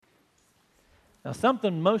Now,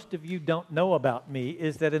 something most of you don't know about me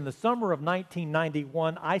is that in the summer of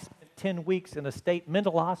 1991, I spent 10 weeks in a state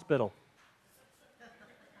mental hospital.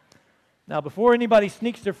 Now, before anybody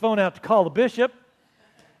sneaks their phone out to call the bishop,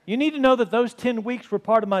 you need to know that those 10 weeks were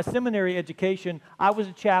part of my seminary education. I was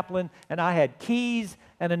a chaplain, and I had keys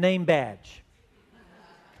and a name badge.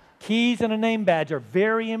 Keys and a name badge are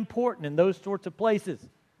very important in those sorts of places.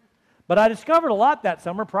 But I discovered a lot that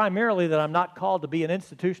summer, primarily that I'm not called to be an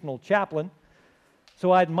institutional chaplain.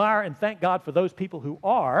 So I admire and thank God for those people who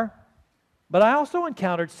are. But I also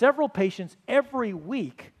encountered several patients every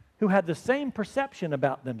week who had the same perception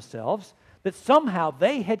about themselves, that somehow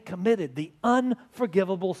they had committed the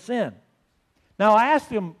unforgivable sin. Now, I asked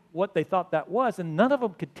them what they thought that was, and none of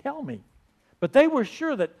them could tell me. But they were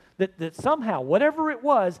sure that somehow, whatever it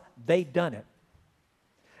was, they'd done it.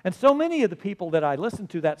 And so many of the people that I listened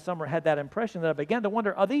to that summer had that impression that I began to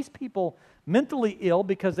wonder, are these people mentally ill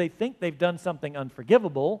because they think they've done something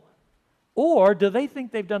unforgivable, or do they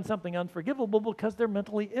think they've done something unforgivable because they're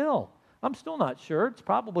mentally ill? I'm still not sure. It's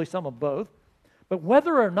probably some of both. But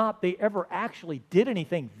whether or not they ever actually did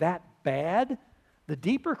anything that bad, the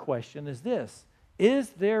deeper question is this: is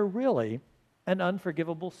there really an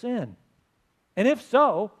unforgivable sin? And if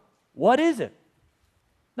so, what is it?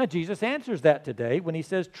 Now, Jesus answers that today when he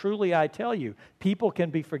says, "Truly I tell you, people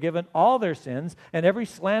can be forgiven all their sins and every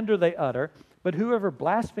slander they utter, but whoever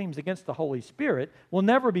blasphemes against the Holy Spirit will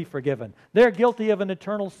never be forgiven. They're guilty of an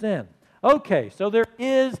eternal sin." Okay, so there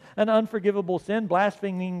is an unforgivable sin,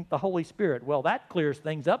 blaspheming the Holy Spirit. Well, that clears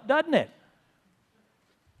things up, doesn't it?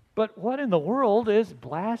 But what in the world is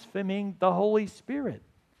blaspheming the Holy Spirit?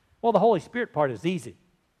 Well, the Holy Spirit part is easy.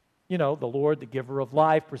 You know, the Lord, the giver of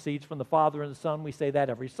life, proceeds from the Father and the Son. We say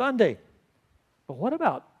that every Sunday. But what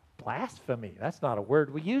about blasphemy? That's not a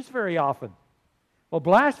word we use very often. Well,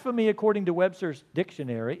 blasphemy, according to Webster's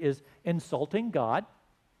dictionary, is insulting God,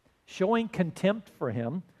 showing contempt for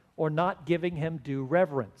Him, or not giving Him due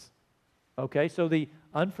reverence. Okay, so the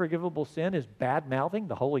unforgivable sin is bad-mouthing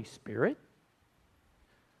the Holy Spirit.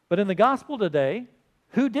 But in the gospel today,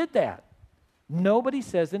 who did that? Nobody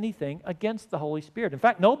says anything against the Holy Spirit. In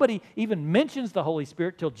fact, nobody even mentions the Holy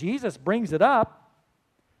Spirit till Jesus brings it up,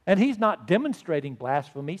 and He's not demonstrating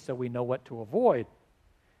blasphemy, so we know what to avoid.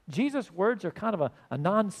 Jesus' words are kind of a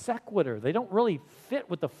non sequitur. They don't really fit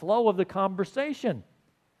with the flow of the conversation.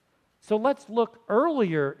 So let's look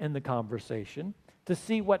earlier in the conversation to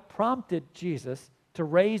see what prompted Jesus to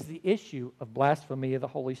raise the issue of blasphemy of the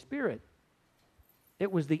Holy Spirit.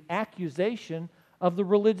 It was the accusation of the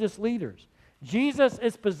religious leaders. Jesus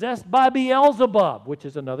is possessed by Beelzebub, which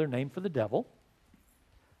is another name for the devil.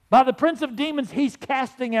 By the prince of demons, he's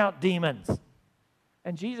casting out demons.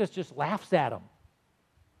 And Jesus just laughs at them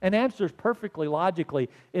and answers perfectly logically.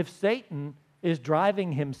 If Satan is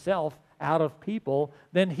driving himself out of people,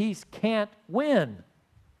 then he can't win.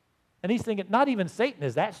 And he's thinking, not even Satan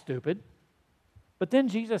is that stupid. But then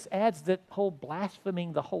Jesus adds that whole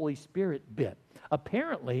blaspheming the Holy Spirit bit.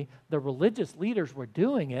 Apparently, the religious leaders were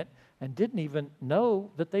doing it and didn't even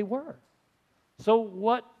know that they were. So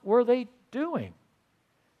what were they doing?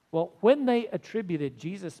 Well, when they attributed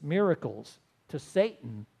Jesus' miracles to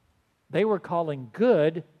Satan, they were calling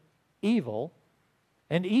good evil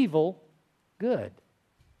and evil good.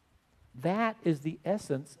 That is the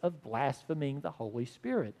essence of blaspheming the Holy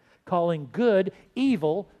Spirit, calling good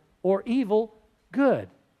evil or evil good.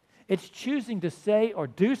 It's choosing to say or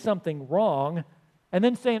do something wrong and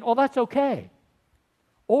then saying, oh, that's okay.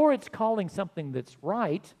 Or it's calling something that's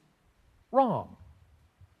right wrong.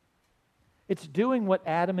 It's doing what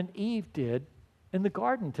Adam and Eve did in the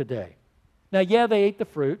garden today. Now, yeah, they ate the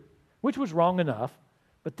fruit, which was wrong enough,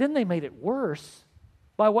 but then they made it worse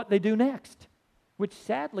by what they do next, which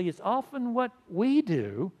sadly is often what we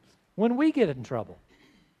do when we get in trouble.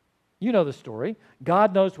 You know the story.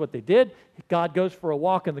 God knows what they did. God goes for a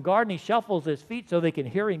walk in the garden. He shuffles his feet so they can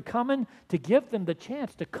hear him coming to give them the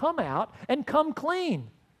chance to come out and come clean.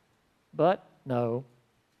 But no.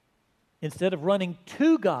 Instead of running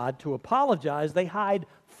to God to apologize, they hide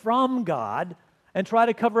from God and try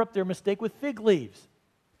to cover up their mistake with fig leaves.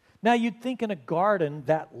 Now, you'd think in a garden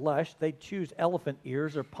that lush, they'd choose elephant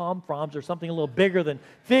ears or palm fronds or something a little bigger than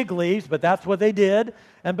fig leaves, but that's what they did.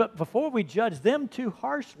 But before we judge them too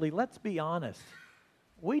harshly, let's be honest.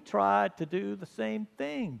 We try to do the same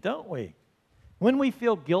thing, don't we? When we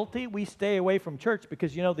feel guilty, we stay away from church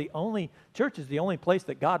because, you know, church is the only place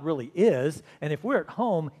that God really is, and if we're at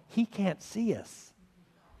home, He can't see us.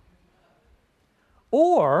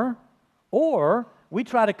 Or we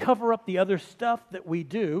try to cover up the other stuff that we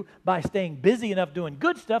do by staying busy enough doing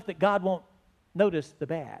good stuff that God won't notice the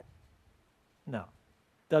bad. No,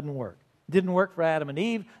 doesn't work. Didn't work for Adam and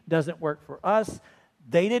Eve, doesn't work for us.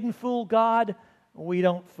 They didn't fool God, we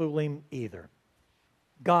don't fool him either.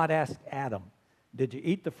 God asked Adam, "Did you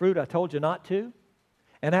eat the fruit I told you not to?"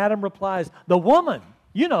 And Adam replies, "The woman,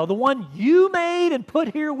 the one you made and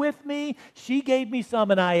put here with me, she gave me some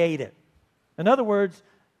and I ate it." In other words,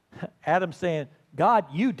 Adam's saying, "God,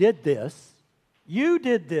 you did this. You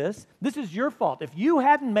did this. This is your fault. If you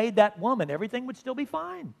hadn't made that woman, everything would still be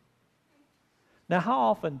fine." Now, how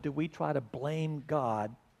often do we try to blame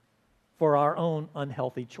God for our own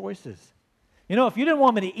unhealthy choices? If you didn't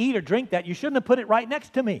want me to eat or drink that, you shouldn't have put it right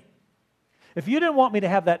next to me. If you didn't want me to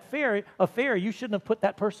have that affair, you shouldn't have put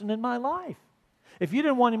that person in my life. If you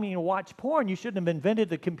didn't want me to watch porn, you shouldn't have invented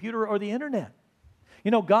the computer or the internet.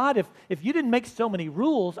 God, if you didn't make so many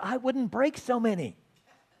rules, I wouldn't break so many.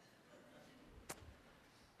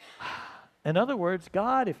 In other words,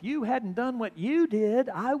 God, if you hadn't done what you did,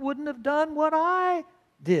 I wouldn't have done what I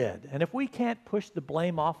did. And if we can't push the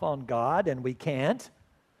blame off on God, and we can't,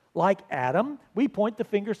 like Adam, we point the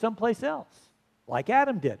finger someplace else, like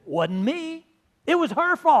Adam did. Wasn't me. It was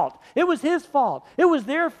her fault. It was his fault. It was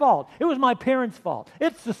their fault. It was my parents' fault.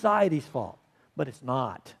 It's society's fault. But it's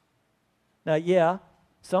not. Now, yeah,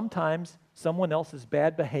 sometimes someone else's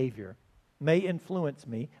bad behavior may influence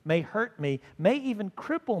me, may hurt me, may even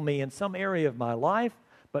cripple me in some area of my life,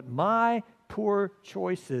 but my poor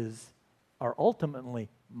choices are ultimately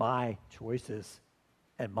my choices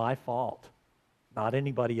and my fault, not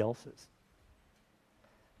anybody else's.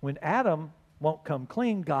 When Adam won't come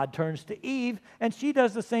clean, God turns to Eve, and she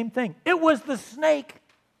does the same thing. "It was the snake.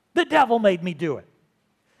 The devil made me do it."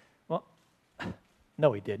 Well,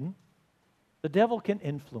 no, he didn't. The devil can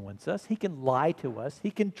influence us. He can lie to us.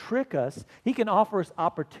 He can trick us. He can offer us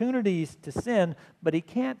opportunities to sin, but he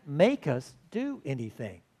can't make us do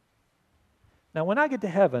anything. Now, when I get to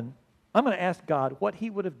heaven, I'm going to ask God what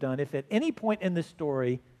he would have done if at any point in this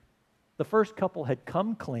story the first couple had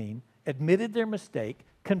come clean, admitted their mistake,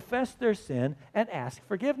 confessed their sin, and asked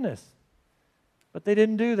forgiveness. But they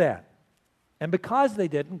didn't do that. And because they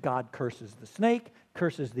didn't, God curses the snake,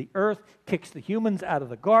 curses the earth, kicks the humans out of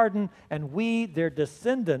the garden, and we, their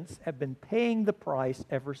descendants, have been paying the price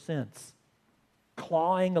ever since.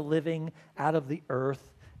 Clawing a living out of the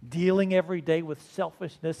earth, dealing every day with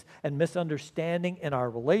selfishness and misunderstanding in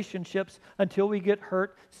our relationships until we get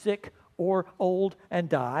hurt, sick, or old and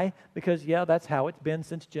die. Because, yeah, that's how it's been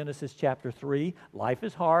since Genesis chapter 3. Life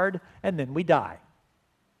is hard, and then we die.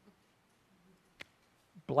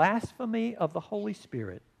 Blasphemy of the Holy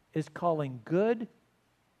Spirit is calling good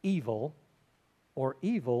evil or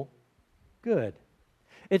evil good.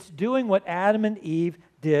 It's doing what Adam and Eve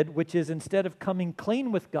did, which is instead of coming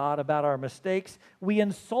clean with God about our mistakes, we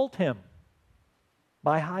insult him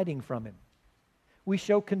by hiding from him. We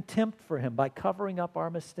show contempt for him by covering up our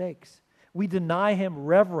mistakes. We deny him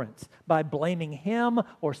reverence by blaming him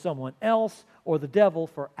or someone else or the devil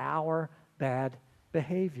for our bad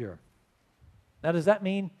behavior. Now, does that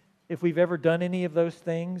mean if we've ever done any of those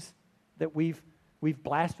things that we've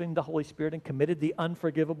blasphemed the Holy Spirit and committed the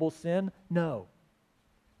unforgivable sin? No.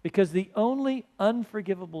 Because the only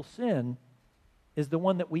unforgivable sin is the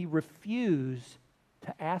one that we refuse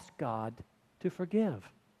to ask God to forgive.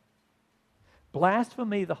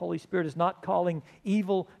 Blasphemy of the Holy Spirit is not calling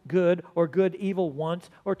evil good or good evil once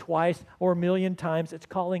or twice or a million times. It's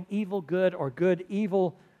calling evil good or good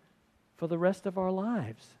evil for the rest of our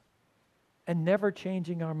lives and never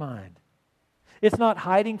changing our mind. It's not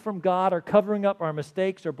hiding from God or covering up our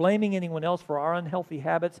mistakes or blaming anyone else for our unhealthy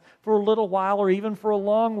habits for a little while or even for a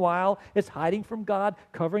long while. It's hiding from God,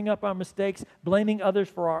 covering up our mistakes, blaming others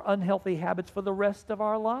for our unhealthy habits for the rest of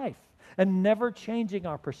our life, and never changing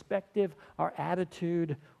our perspective, our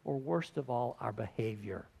attitude, or worst of all, our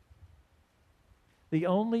behavior. The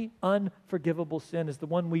only unforgivable sin is the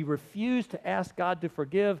one we refuse to ask God to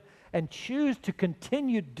forgive and choose to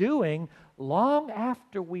continue doing long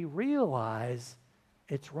after we realize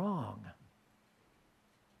it's wrong.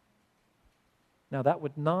 Now, that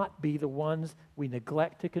would not be the ones we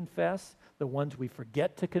neglect to confess, the ones we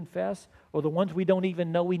forget to confess, or the ones we don't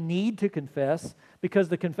even know we need to confess, because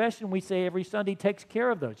the confession we say every Sunday takes care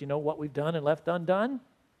of those. You know what we've done and left undone?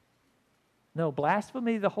 No,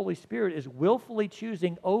 blasphemy of the Holy Spirit is willfully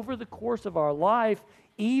choosing over the course of our life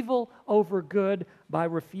evil over good by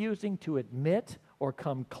refusing to admit or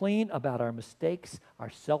come clean about our mistakes, our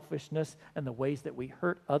selfishness, and the ways that we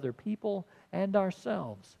hurt other people and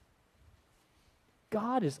ourselves.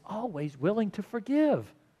 God is always willing to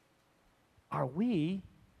forgive. Are we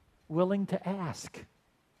willing to ask?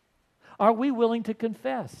 Are we willing to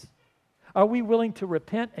confess? Are we willing to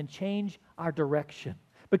repent and change our direction?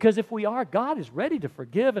 Because if we are, God is ready to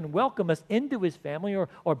forgive and welcome us into His family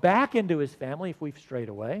or back into His family if we've strayed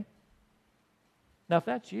away. Now, if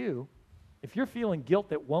that's you, if you're feeling guilt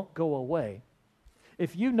that won't go away,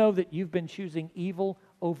 if you know that you've been choosing evil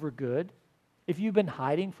over good, if you've been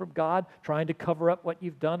hiding from God, trying to cover up what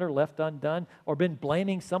you've done or left undone, or been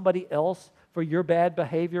blaming somebody else for your bad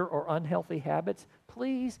behavior or unhealthy habits,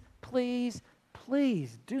 please, please,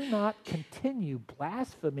 please do not continue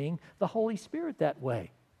blaspheming the Holy Spirit that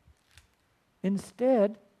way.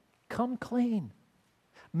 Instead, come clean.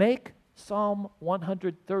 Make Psalm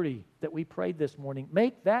 130 that we prayed this morning,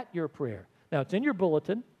 make that your prayer. Now, it's in your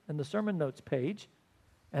bulletin and the sermon notes page,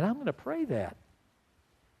 and I'm going to pray that.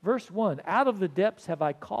 Verse 1, out of the depths have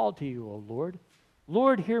I called to you, O Lord.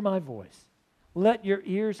 Lord, hear my voice. Let your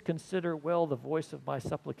ears consider well the voice of my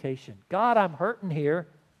supplication. God, I'm hurting here.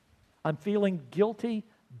 I'm feeling guilty,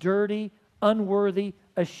 dirty, unworthy,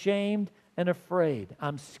 ashamed, and afraid.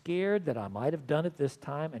 I'm scared that I might have done it this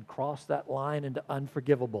time and crossed that line into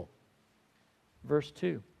unforgivable. Verse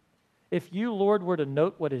 2, if you, Lord, were to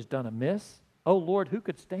note what is done amiss, O Lord, who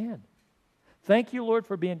could stand? Thank you, Lord,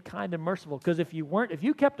 for being kind and merciful, because if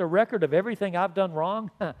you kept a record of everything I've done wrong,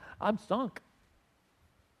 I'm sunk.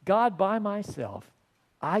 God, by myself,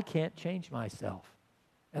 I can't change myself,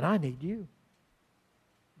 and I need you.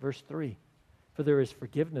 Verse 3, for there is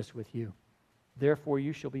forgiveness with you, therefore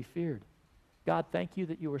you shall be feared. God, thank you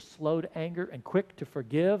that you are slow to anger and quick to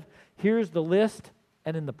forgive. Here's the list,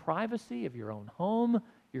 and in the privacy of your own home,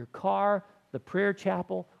 your car, the prayer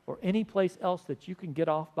chapel, or any place else that you can get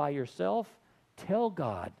off by yourself, tell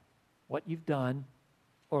God what you've done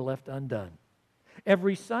or left undone.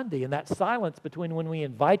 Every Sunday, in that silence between when we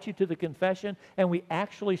invite you to the confession and we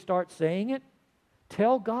actually start saying it,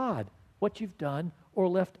 tell God what you've done or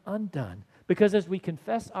left undone. Because as we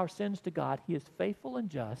confess our sins to God, He is faithful and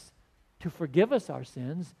just to forgive us our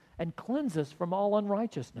sins and cleanse us from all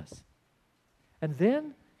unrighteousness. And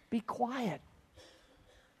then be quiet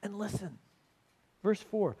and listen. Verse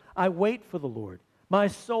 4, I wait for the Lord. My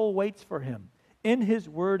soul waits for Him. In His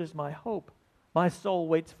word is my hope. My soul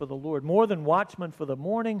waits for the Lord. More than watchmen for the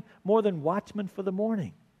morning, more than watchmen for the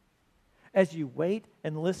morning. As you wait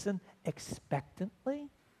and listen expectantly,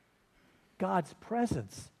 God's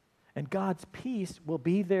presence and God's peace will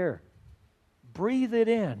be there. Breathe it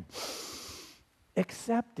in.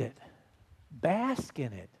 Accept it. Bask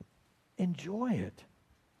in it. Enjoy it.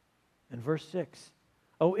 And verse 6,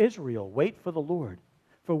 O Israel, wait for the Lord.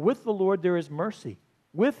 For with the Lord there is mercy.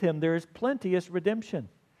 With Him there is plenteous redemption.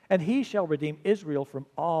 And He shall redeem Israel from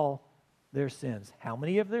all their sins. How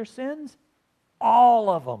many of their sins? All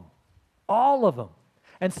of them. All of them.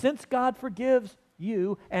 And since God forgives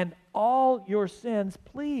you and all your sins,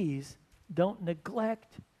 please don't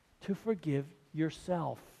neglect to forgive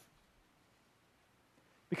yourself.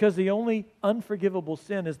 Because the only unforgivable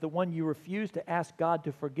sin is the one you refuse to ask God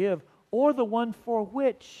to forgive, or the one for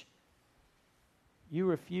which you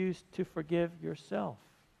refuse to forgive yourself.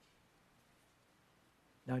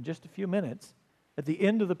 Now, in just a few minutes, at the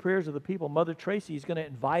end of the prayers of the people, Mother Tracy is going to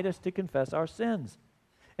invite us to confess our sins.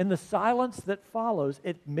 In the silence that follows,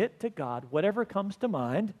 admit to God whatever comes to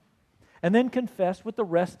mind, and then confess with the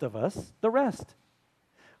rest of us the rest.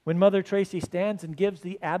 When Mother Tracy stands and gives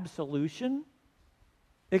the absolution,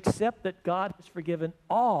 accept that God has forgiven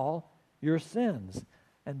all your sins.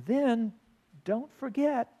 And then don't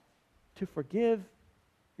forget to forgive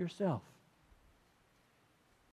yourself.